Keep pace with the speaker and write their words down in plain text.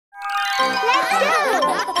Let's go!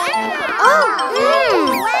 Oh!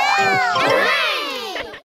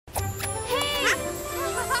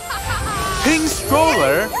 Pink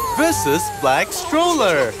stroller versus black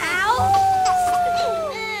stroller.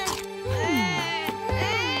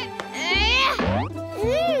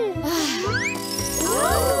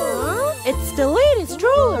 It's the lady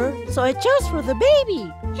stroller, so I chose for the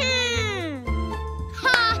baby. Yeah!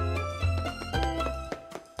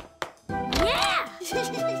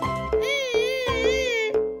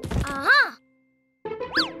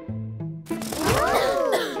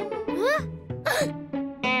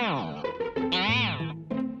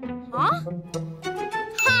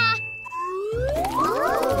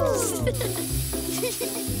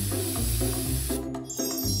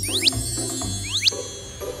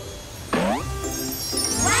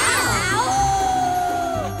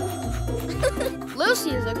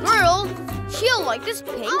 Lucy is a girl. She'll like this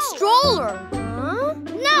pink stroller. Huh?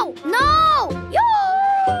 No! No! Yo!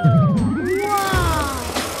 Wow!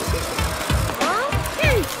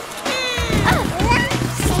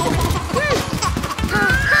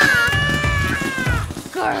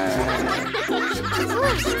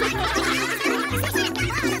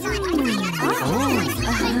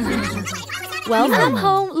 Welcome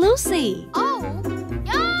home, Lucy. Oh!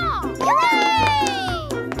 Yeah!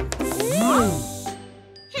 Hooray!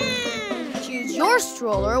 Choose your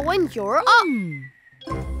stroller when you're up.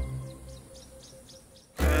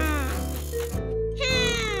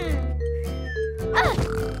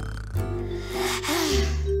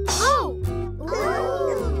 Oh!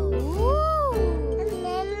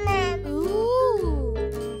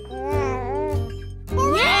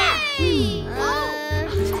 Yeah!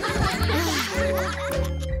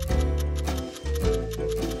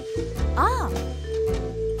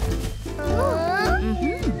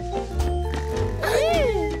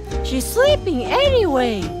 She's sleeping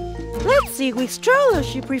anyway. Let's see which stroller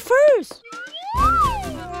she prefers.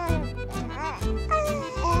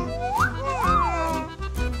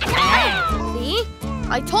 See?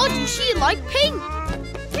 I told you she liked pink.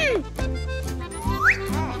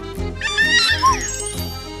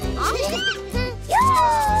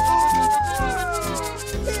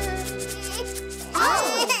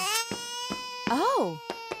 Oh.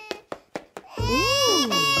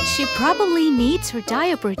 Ooh. She probably needs her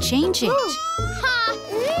diaper changing.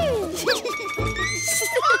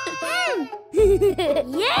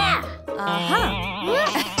 Yeah!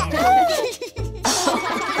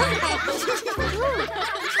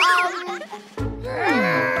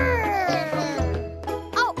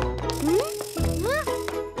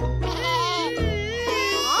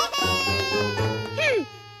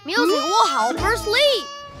 Music will help her sleep.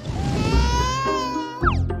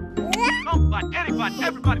 Nobody, anybody,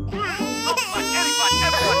 everybody. Nobody, anybody,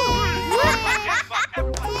 everybody. Nobody,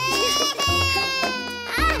 anybody,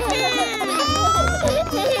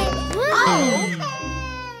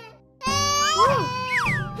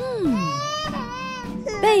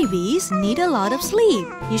 Babies need a lot of sleep.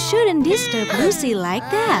 You shouldn't disturb Lucy like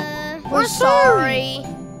that. We're sorry.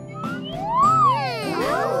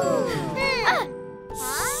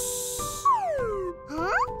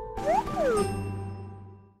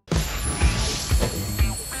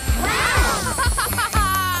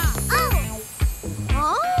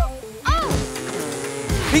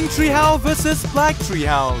 Pink treehouse versus black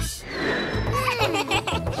treehouse.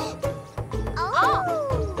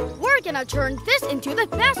 We're gonna turn this into the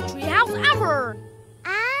best treehouse ever.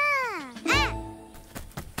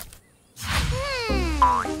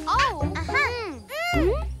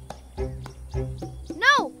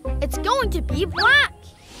 No, it's going to be black.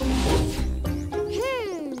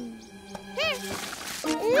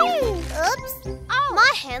 Oops!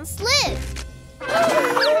 My hand slipped.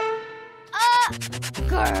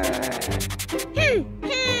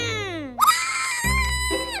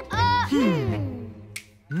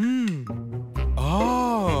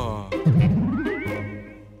 Oh.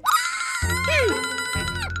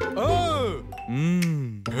 Oh.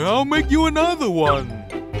 I'll make you another one.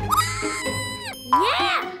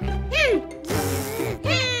 Yeah! Yeah!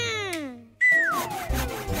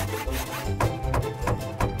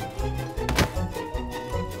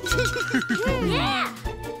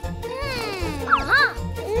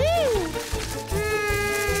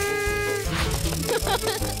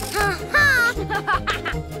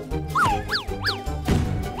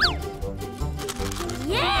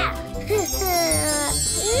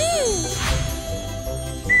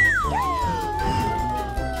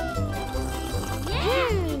 Yeah!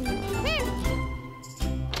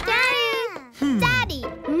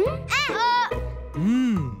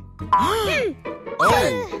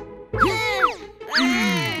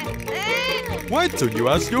 Why don't you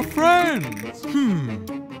ask your friends?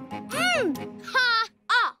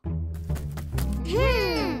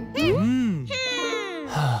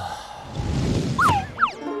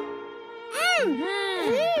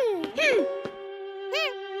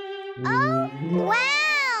 Oh, wow!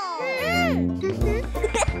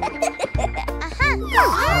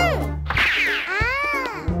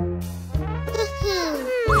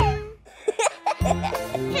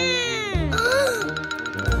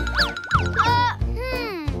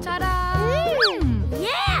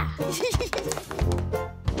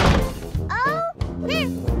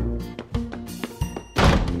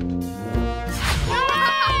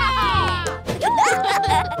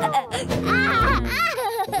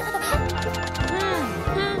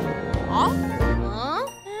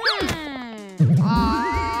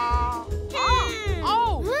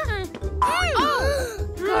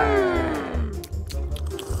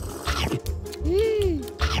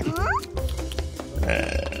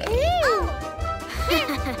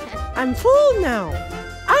 I'm full now.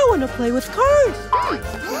 I want to play with cars.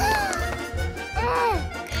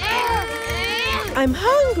 I'm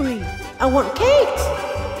hungry. I want cakes.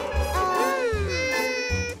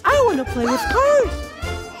 I want to play with cars.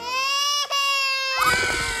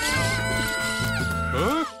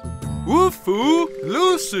 Huh? Wolfoo,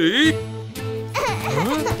 Lucy?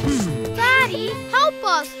 Daddy, help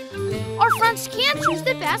us! Our friends can't choose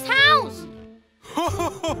the best house.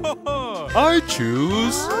 I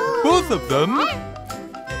choose both of them.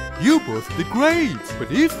 You both did great,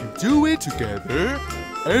 but if you do it together,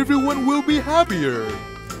 everyone will be happier.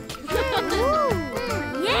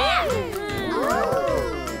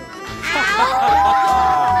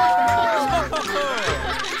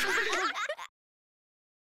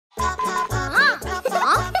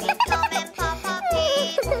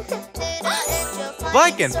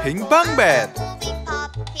 Black and pink bunk bed.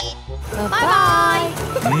 Bye-bye.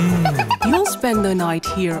 You'll spend the night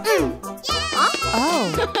here. Oh.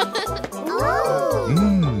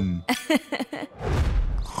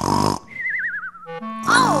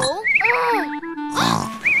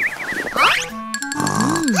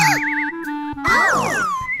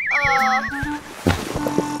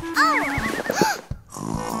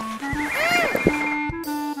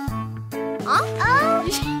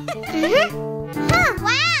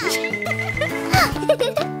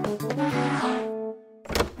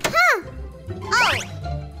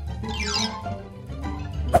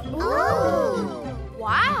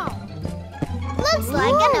 Wow! Looks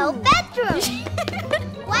like an old bedroom.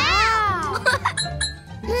 Wow!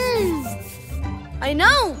 I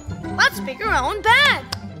know. Let's pick our own bed.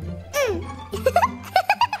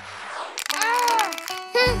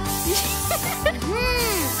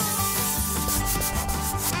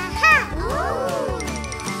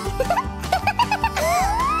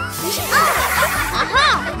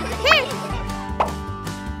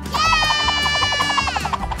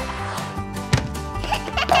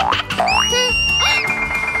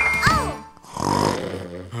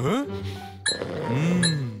 Huh?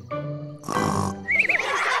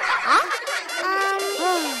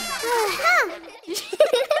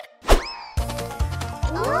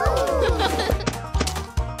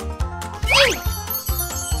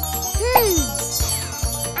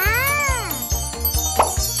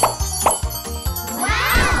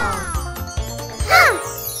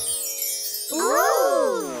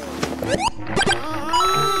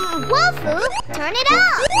 Wolfoo, turn it up!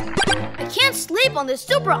 I can't sleep on this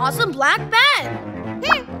super awesome black bed.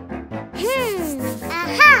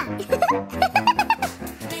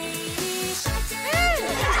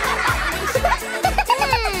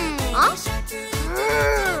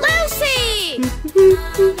 Lucy!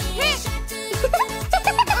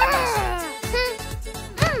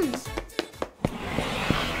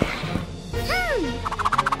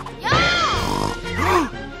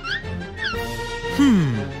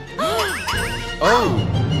 Oh!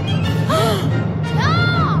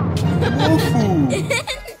 Wolfoo!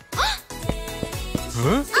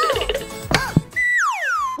 Huh?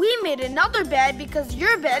 We made another bed because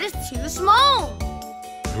your bed is too small.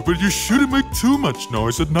 But you shouldn't make too much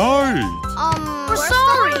noise at night. We're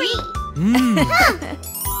sorry.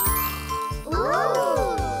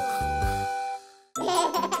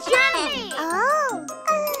 Jenny!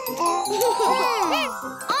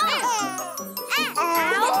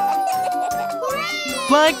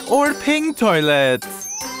 Black or pink toilets.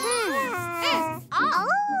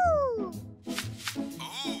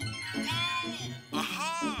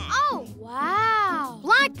 Oh, wow.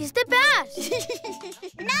 Black is the best.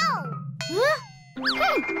 No!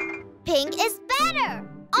 Pink is better.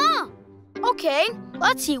 Okay,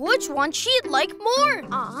 let's see which one she'd like more.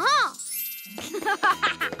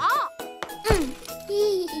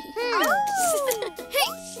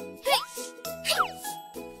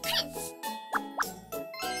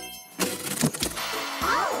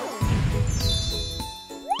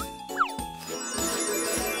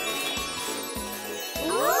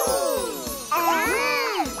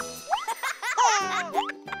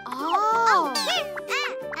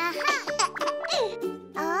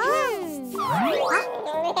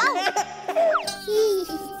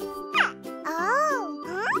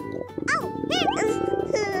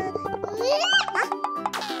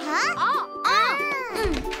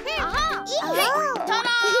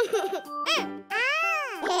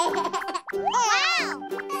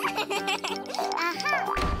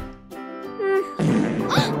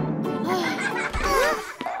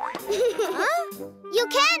 You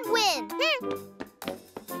can win.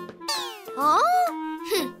 Huh?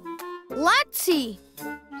 Let's see.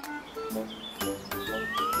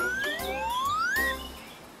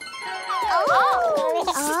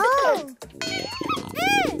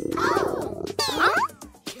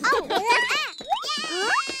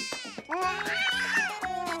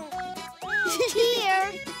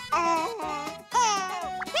 Here.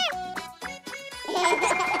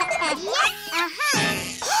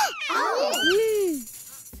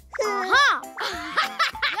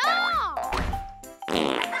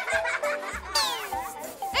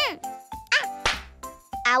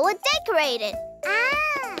 I will decorate it.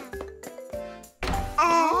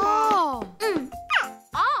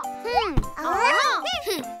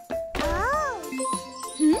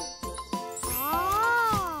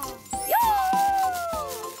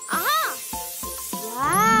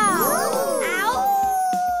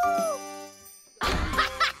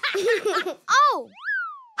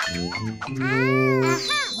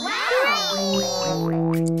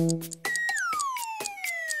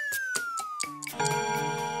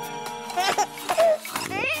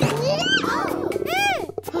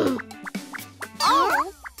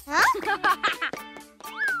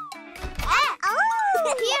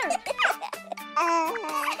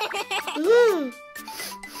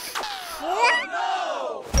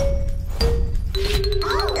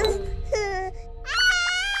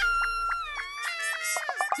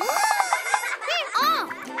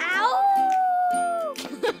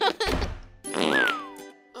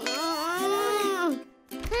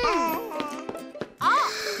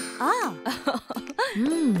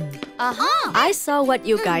 I saw what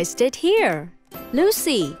you guys did here.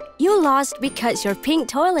 Lucy, you lost because your pink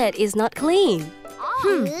toilet is not clean.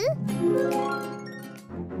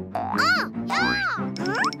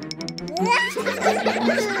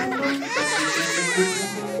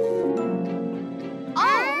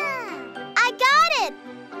 I got it.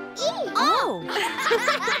 Oh.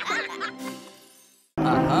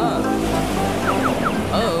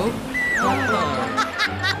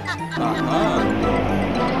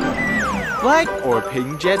 Black or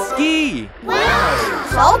pink jet ski? Wow!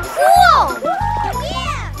 So cool!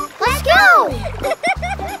 Yeah! Let's go!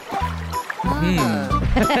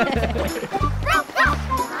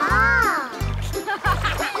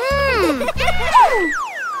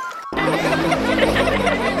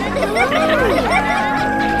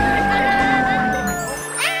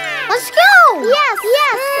 Let's go! Yes,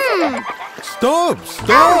 yes! Stop!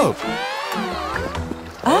 Stop!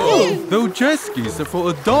 Oh, those jet skis are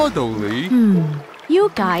for a dog only.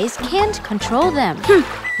 You guys can't control them.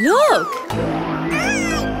 Look!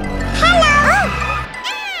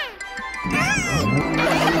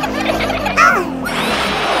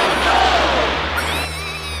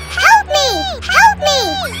 Help me! Help me!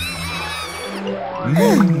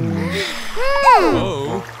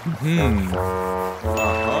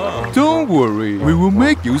 Don't worry, we will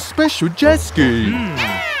make you special jet ski.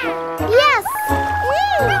 Yes!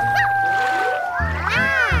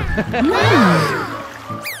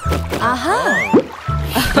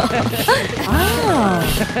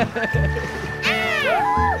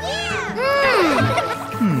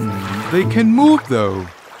 They can move though.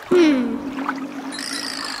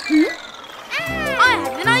 I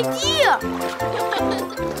have an idea.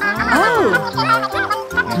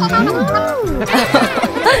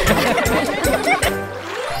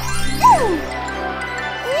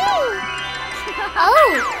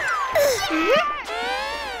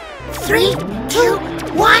 Three, two,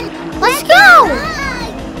 one, let's go!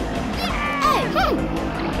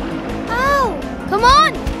 Come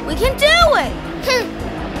on, we can do it.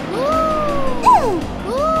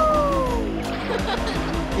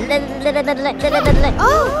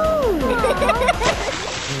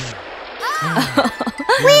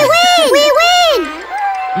 We win! We win!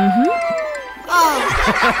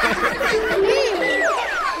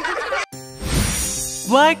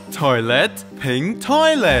 Black toilet, pink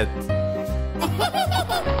toilet.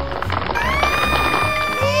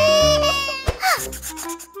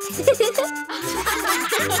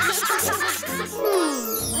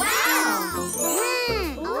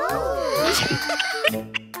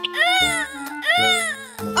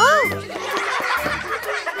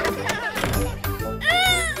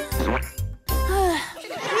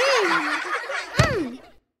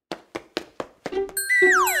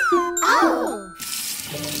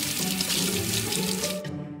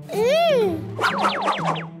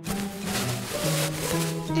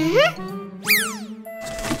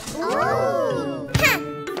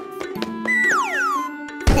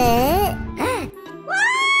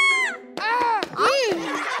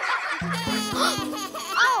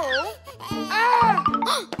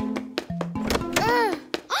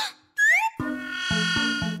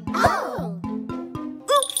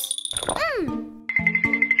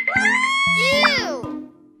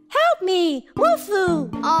 Help me, Wolfoo.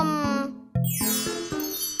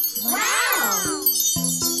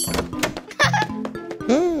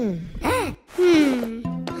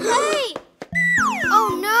 Hey! Oh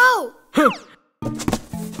no! Oh!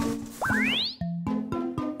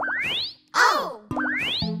 Oh!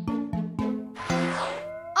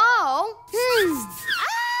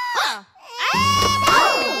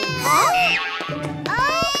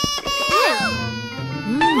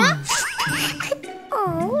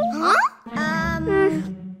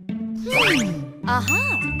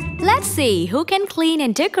 Let's see who can clean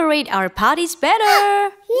and decorate our parties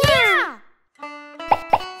better. Yeah!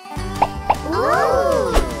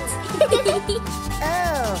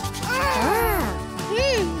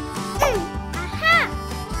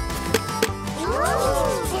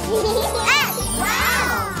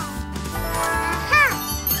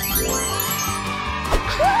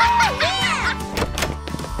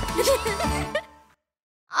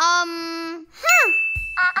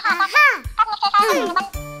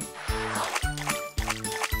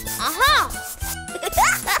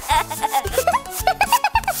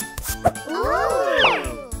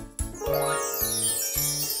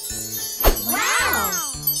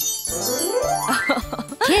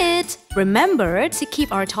 Kids, remember to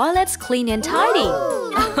keep our toilets clean and tidy.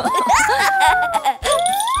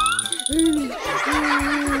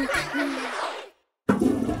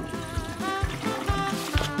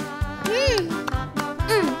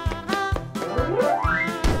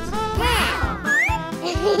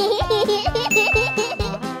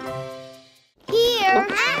 Here.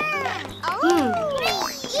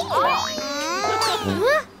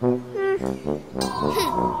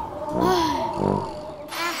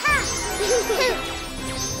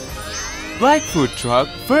 Black food truck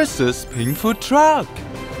versus pink food truck.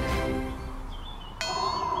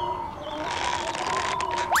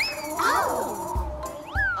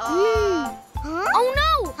 Oh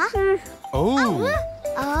no! Oh.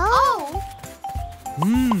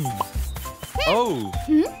 Oh.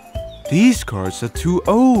 These cars are too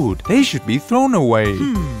old. They should be thrown away.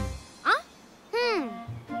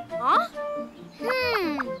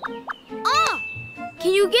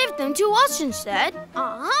 Can you give them to us instead?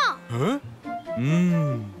 Huh?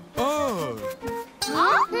 Oh.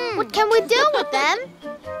 What can we do with them?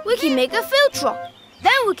 We can make a field truck.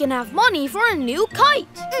 Then we can have money for a new kite.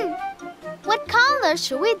 What color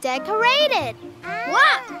should we decorate it?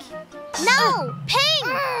 Black. No, pink.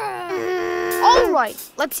 All right,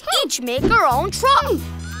 let's each make our own truck.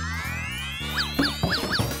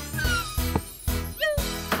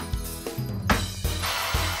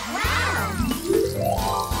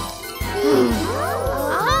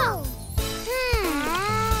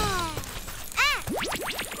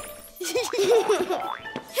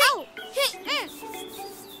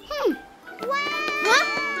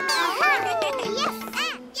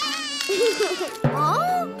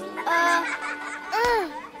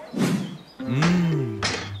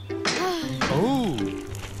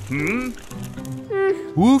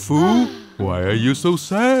 Wolfoo, why are you so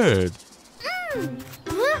sad?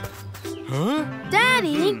 Huh?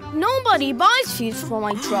 Daddy, nobody buys fuse for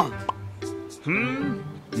my truck.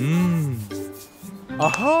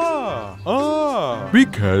 Aha! Ah!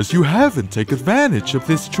 Because you haven't taken advantage of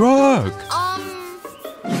this truck.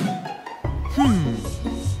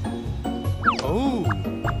 Oh.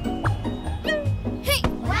 Hey,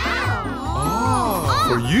 wow. Ah,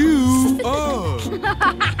 for you. Oh.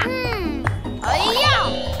 Yeah.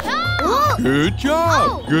 Good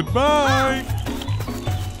job. Goodbye.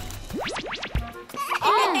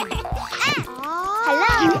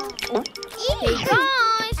 Hello. Hey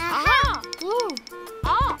guys. Aha.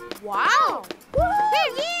 Oh, wow.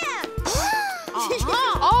 Yeah.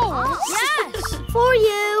 Oh, yes. For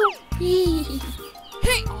you.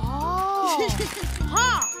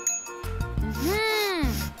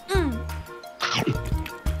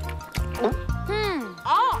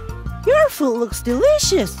 Your food looks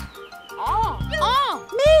delicious. Me.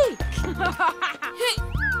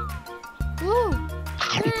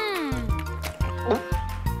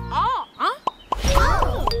 Oh no.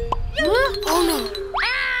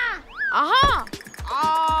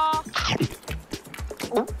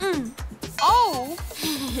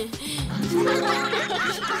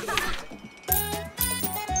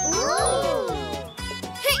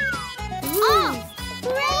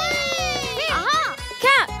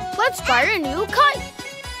 Cat, let's buy a new kite.